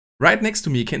Right next to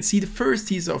me you can see the first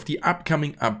teaser of the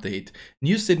upcoming update.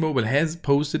 Newstate Mobile has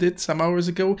posted it some hours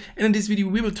ago, and in this video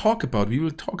we will talk about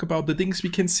the things we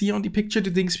can see on the picture,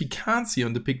 the things we can't see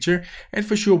on the picture, and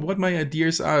for sure what my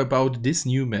ideas are about this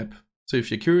new map. So if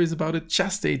you're curious about it,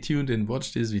 just stay tuned and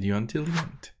watch this video until the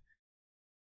end.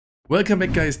 Welcome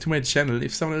back guys to my channel.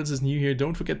 If someone else is new here,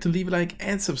 don't forget to leave a like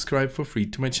and subscribe for free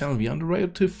to my channel. We are on the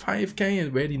road to 5K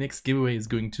and where the next giveaway is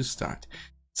going to start.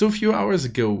 So a few hours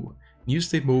ago,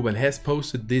 Newstate Mobile has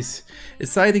posted this. A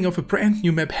sighting of a brand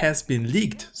new map has been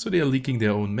leaked, so they are leaking their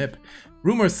own map.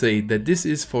 Rumors say that this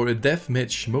is for a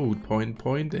deathmatch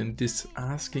mode, and this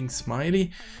asking smiley.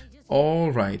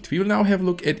 Alright, we will now have a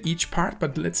look at each part,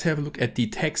 but let's have a look at the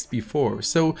text before.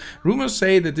 So, rumors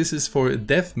say that this is for a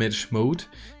deathmatch mode,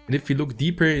 and if we look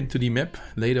deeper into the map,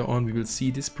 later on we will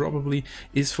see this probably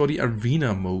is for the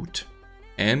arena mode.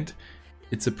 And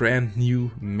it's a brand new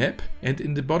map, and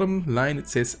in the bottom line it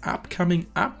says upcoming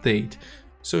update.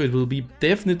 So it will be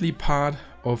definitely part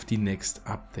of the next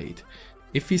update.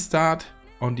 If we start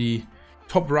on the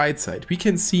top right side, we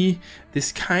can see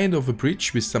this kind of a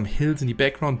bridge with some hills in the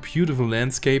background, beautiful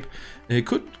landscape. It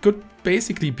could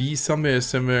basically be somewhere,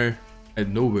 I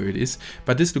don't know where it is,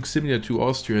 but this looks similar to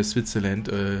Austria, Switzerland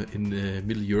in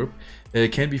Middle Europe.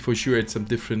 Can be for sure at some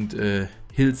different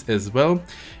hills as well.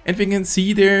 And we can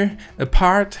see there a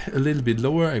part a little bit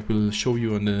lower, I will show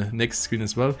you on the next screen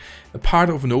as well, a part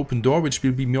of an open door, which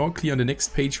will be more clear on the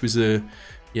next page with a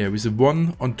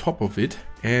one on top of it.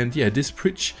 And yeah, this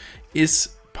bridge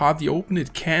is partly open,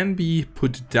 it can be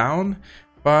put down,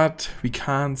 but we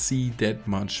can't see that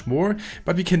much more.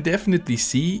 But we can definitely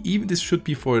see, even this should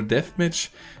be for a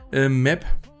deathmatch map,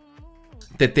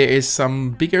 that there is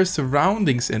some bigger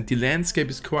surroundings and the landscape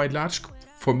is quite large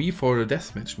for me for a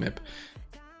deathmatch map,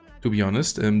 to be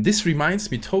honest. This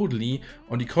reminds me totally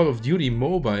on the Call of Duty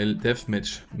mobile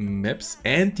deathmatch maps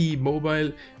and the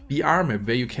mobile VR map,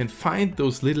 where you can find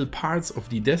those little parts of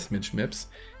the deathmatch maps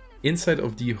inside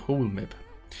of the whole map.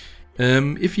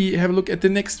 If we have a look at the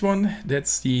next one,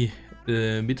 that's the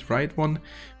mid-right one,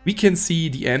 we can see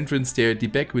the entrance there at the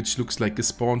back, which looks like a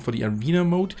spawn for the arena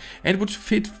mode and would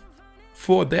fit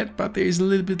for that, but there is a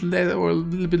little bit less or a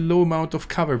little bit low amount of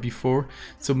cover before,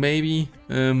 so maybe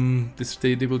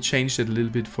they will change that a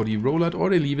little bit for the rollout, or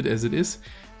they leave it as it is.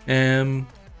 And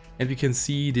we can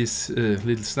see this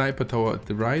little sniper tower at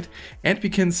the right, and we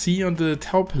can see on the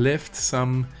top left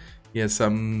some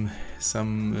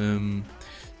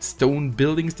stone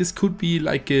buildings. This could be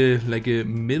like a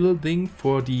middle thing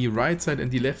for the right side and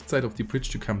the left side of the bridge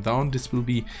to come down. This will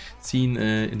be seen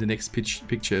in the next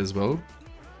picture as well.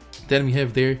 Then we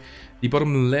have there the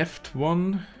bottom left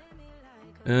one,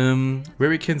 where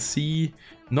we can see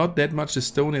not that much the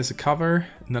stone as a cover,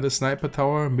 another sniper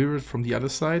tower mirrored from the other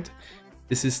side.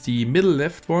 This is the middle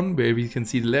left one, where we can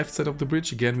see the left side of the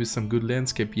bridge, again with some good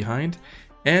landscape behind.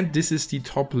 And this is the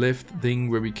top left thing,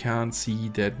 where we can't see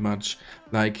that much,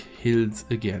 like hills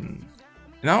again.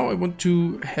 Now I want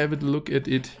to have a look at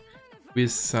it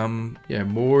with some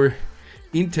more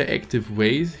interactive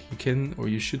ways. You can, or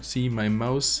you should see my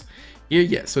mouse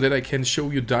here, so that I can show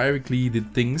you directly the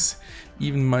things.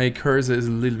 Even my cursor is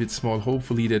a little bit small,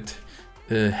 hopefully that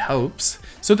helps.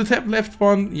 So the top left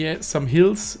one, some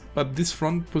hills, but this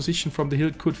front position from the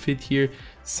hill could fit here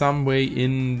some way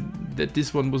in, that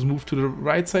this one was moved to the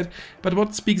right side. But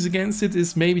what speaks against it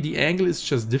is maybe the angle is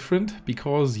just different,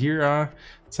 because here are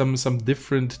some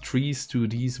different trees to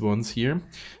these ones here.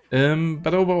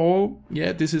 But overall,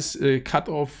 this is a cut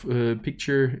off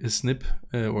picture, a snip,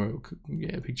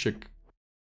 picture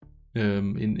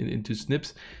into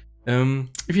snips.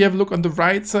 If you have a look on the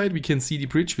right side, we can see the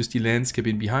bridge with the landscape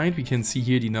in behind. We can see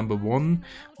here the number 1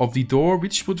 of the door,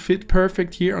 which would fit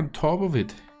perfect here on top of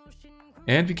it.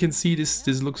 And we can see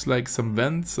this looks like some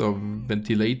vents or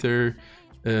ventilator,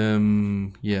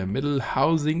 metal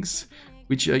housings,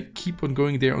 which I keep on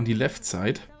going there on the left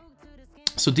side.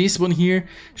 So this one here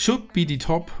should be the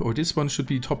top, or this one should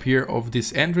be the top here of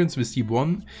this entrance with the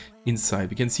 1 inside.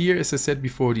 We can see here, as I said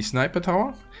before, the sniper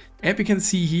tower, and we can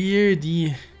see here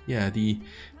the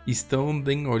stone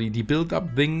thing, or the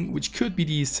build-up thing, which could be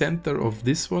the center of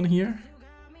this one here.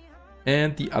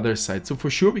 And the other side. So for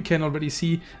sure we can already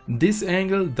see this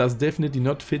angle does definitely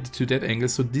not fit to that angle.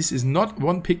 So this is not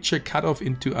one picture cut off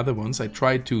into other ones. I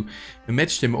tried to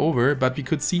match them over, but we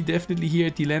could see definitely here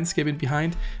at the landscape and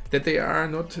behind that they are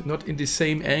not in the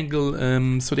same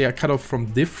angle. So they are cut off from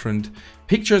different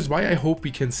pictures. Why I hope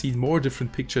we can see more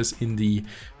different pictures in the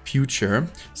future.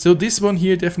 So this one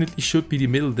here definitely should be the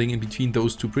middle thing in between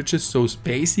those two bridges. So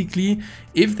basically,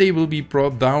 if they will be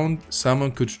brought down,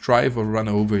 someone could drive or run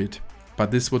over it. But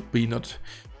this would be not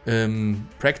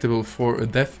practical for a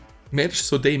match,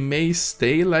 so they may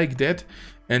stay like that.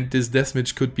 And this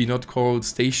deathmatch could be not called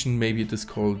station, maybe it is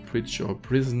called bridge or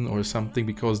prison or something,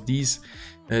 because these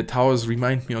towers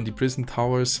remind me on the prison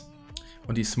towers,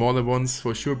 on the smaller ones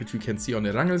for sure, which we can see on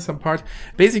Erangel some part.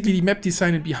 Basically, the map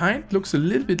design in behind looks a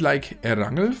little bit like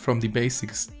Erangel from the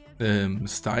basic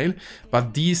style,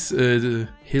 but these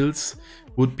hills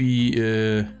would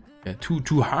be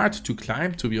too hard to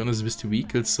climb, to be honest, with the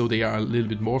vehicles, so they are a little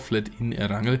bit more flat in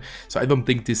Erangel. So I don't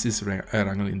think this is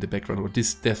Erangel in the background, or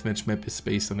this deathmatch map is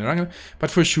based on Erangel,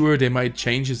 but for sure they might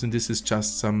change it, and this is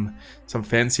just some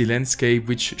fancy landscape,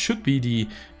 which should be the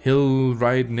hill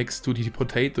right next to the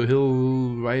potato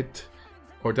hill, right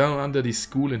or down under the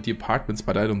school and the apartments,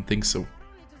 but I don't think so.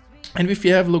 And if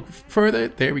you have a look further,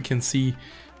 there we can see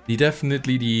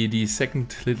definitely the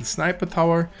second little sniper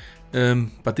tower.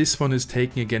 But this one is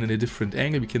taken again in a different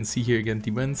angle. We can see here again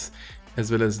the vents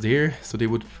as well as there, so they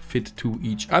would fit to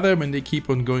each other when they keep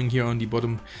on going here on the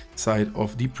bottom side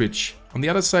of the bridge. On the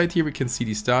other side here we can see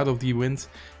the start of the vents,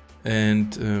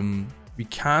 and we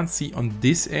can't see on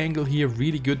this angle here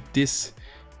really good this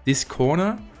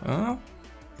corner. At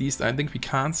least I think we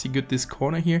can't see good this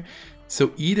corner here.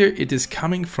 So either it is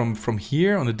coming from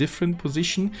here on a different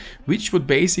position, which would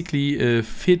basically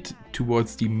fit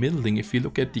towards the middling. If you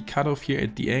look at the cutoff here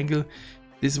at the angle,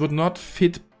 this would not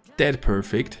fit that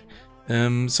perfect.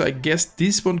 So I guess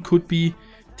this one could be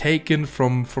taken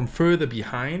from further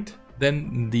behind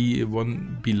than the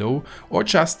one below, or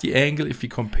just the angle. If you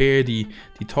compare the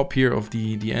top here of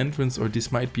the entrance, or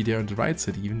this might be there on the right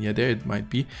side even, yeah, there it might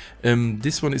be.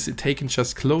 This one is taken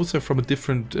just closer from a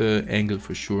different angle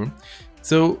for sure.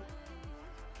 So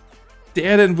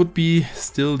there then would be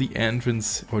still the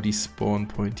entrance or the spawn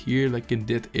point here, like in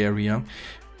that area,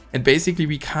 and basically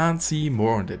we can't see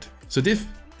more on that. So this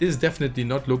definitely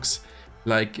not looks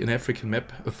like an African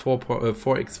map, a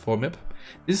 4x4 map.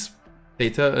 This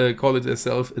data call it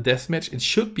itself a deathmatch. It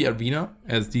should be arena,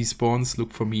 as these spawns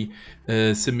look for me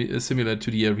similar to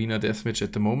the arena deathmatch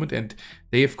at the moment, and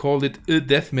they have called it a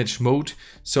deathmatch mode.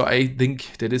 So I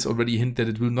think that is already a hint that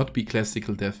it will not be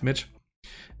classical deathmatch.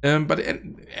 But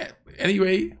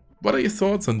anyway, what are your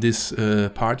thoughts on this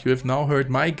part? You have now heard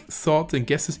my thoughts and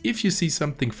guesses. If you see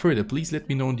something further, please let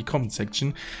me know in the comment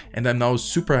section. And I'm now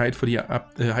super hyped for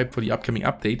the upcoming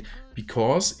update,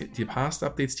 because the past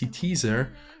updates, the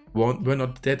teaser, were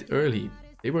not that early.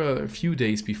 They were a few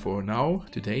days before. Now,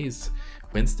 today is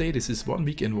Wednesday. This is 1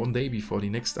 week and 1 day before the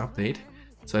next update.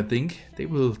 So I think they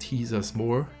will tease us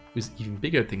more with even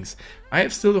bigger things. I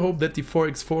have still the hope that the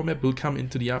 4x4 map will come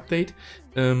into the update.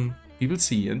 We will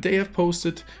see. And they have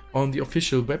posted on the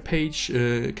official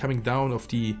webpage coming down of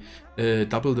the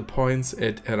double the points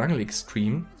at Erangel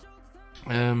Extreme.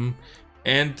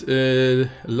 And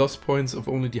lost points of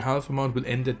only the half amount will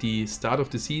end at the start of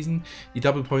the season. The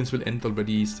double points will end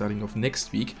already starting off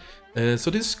next week. So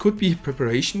this could be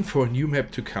preparation for a new map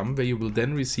to come, where you will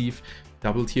then receive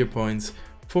double tier points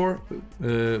for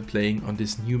playing on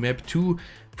this new map to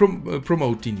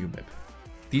promote the new map.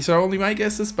 These are only my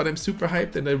guesses, but I'm super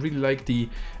hyped, and I really like the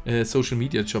social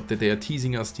media job that they are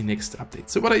teasing us the next update.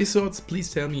 So what are your thoughts?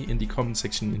 Please tell me in the comment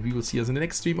section, and we will see us in the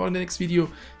next stream or in the next video.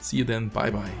 See you then.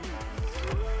 Bye bye.